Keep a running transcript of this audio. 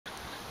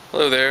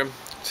Hello there.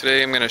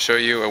 Today I'm going to show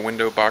you a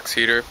window box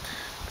heater.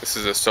 This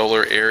is a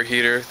solar air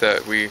heater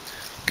that we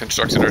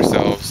constructed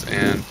ourselves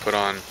and put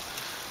on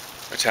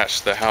attached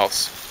to the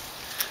house.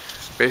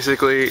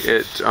 Basically,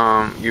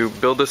 you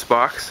build this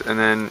box and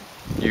then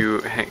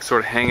you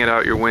sort of hang it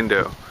out your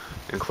window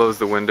and close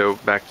the window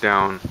back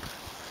down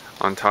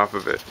on top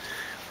of it.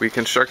 We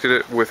constructed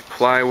it with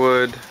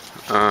plywood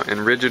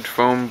and rigid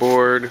foam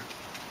board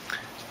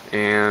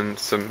and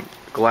some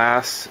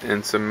glass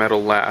and some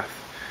metal lath.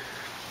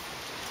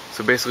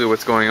 So basically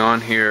what's going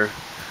on here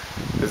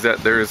is that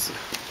there's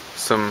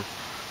some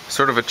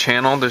sort of a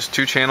channel. There's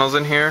two channels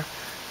in here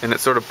and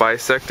it's sort of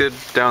bisected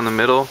down the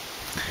middle,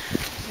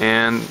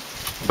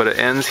 but it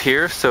ends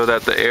here so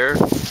that the air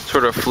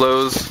sort of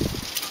flows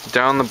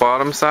down the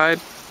bottom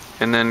side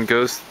and then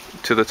goes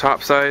to the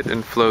top side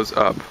and flows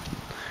up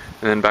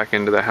and then back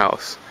into the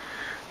house.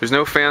 There's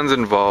no fans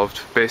involved.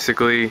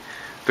 Basically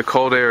the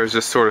cold air is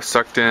just sort of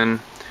sucked in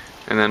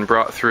and then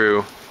brought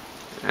through,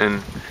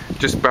 and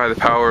just by the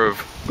power of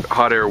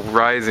hot air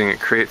rising, it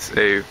creates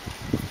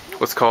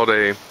what's called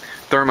a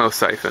Thermo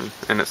Siphon,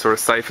 and it sort of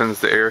siphons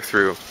the air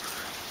through.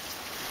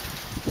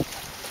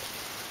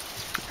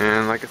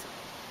 And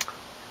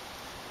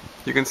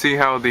you can see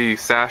how the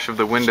sash of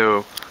the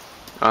window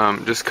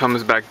just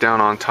comes back down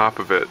on top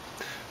of it,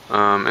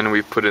 and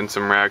we put in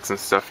some rags and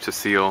stuff to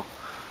seal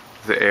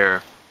the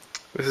air.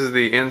 This is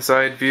the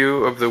inside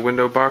view of the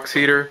window box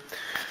heater.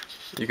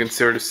 You can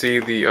sort of see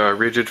the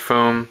rigid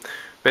foam.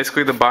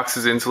 Basically the box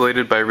is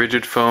insulated by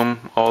rigid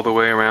foam all the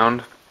way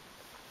around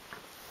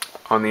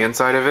on the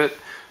inside of it,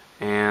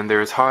 and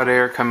there's hot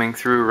air coming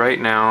through right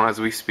now as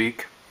we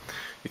speak.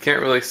 You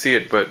can't really see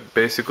it, but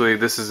basically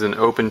this is an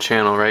open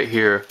channel right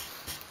here,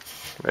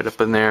 right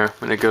up in there,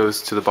 and it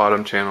goes to the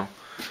bottom channel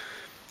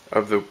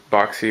of the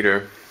box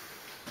heater.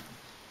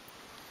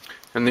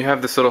 And you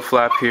have this little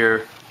flap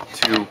here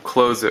to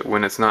close it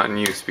when it's not in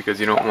use, because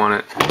you don't want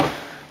it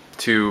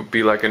to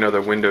be like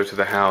another window to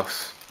the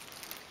house,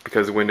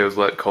 because windows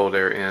let cold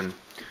air in.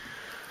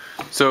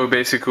 So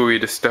basically we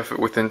just stuff it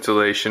with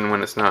insulation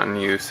when it's not in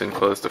use and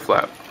close the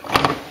flap.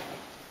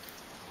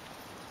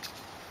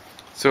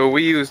 So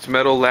we used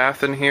metal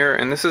lath in here,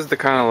 and this is the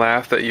kind of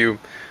lath that you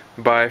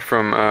buy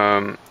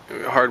from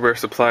hardware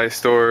supply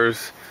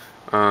stores,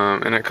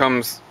 and it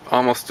comes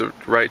almost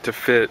right to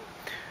fit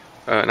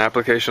an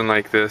application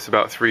like this,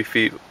 about 3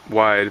 feet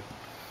wide.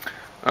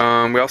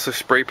 We also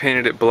spray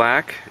painted it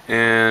black,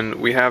 and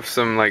we have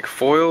some like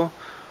foil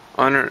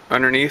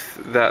underneath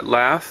that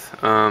lath,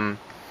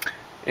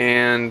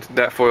 and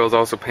that foil is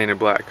also painted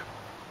black.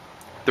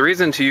 The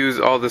reason to use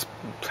all this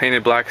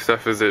painted black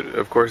stuff is that,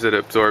 of course, it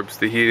absorbs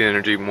the heat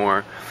energy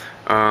more.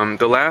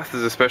 The lath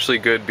is especially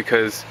good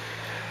because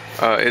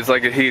it's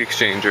like a heat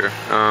exchanger.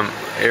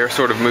 Air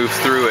sort of moves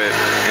through it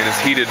and is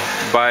heated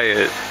by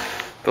it.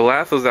 The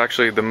lath was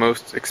actually the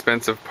most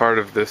expensive part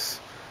of this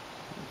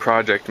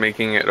project,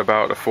 making it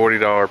about a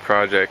 $40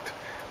 project.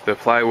 The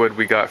plywood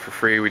we got for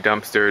free, we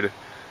dumpstered,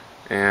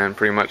 and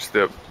pretty much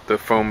the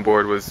foam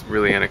board was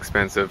really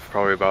inexpensive,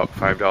 probably about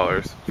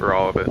 $5 for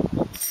all of it.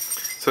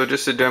 So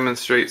just to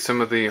demonstrate some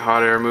of the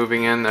hot air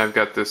moving in, I've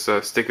got this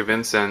stick of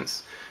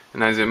incense,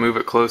 and as I move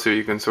it closer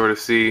you can sort of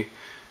see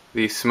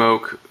the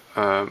smoke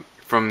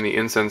from the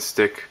incense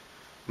stick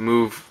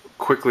move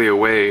quickly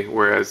away,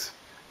 whereas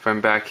if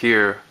I'm back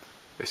here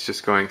it's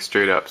just going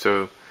straight up,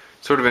 so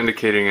sort of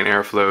indicating an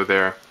airflow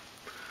there.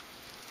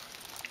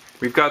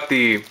 We've got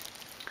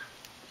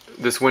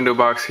this window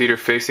box heater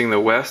facing the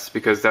west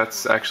because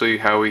that's actually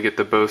how we get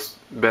the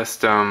best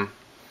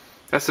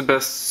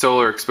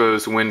solar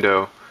exposed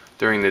window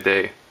during the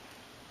day.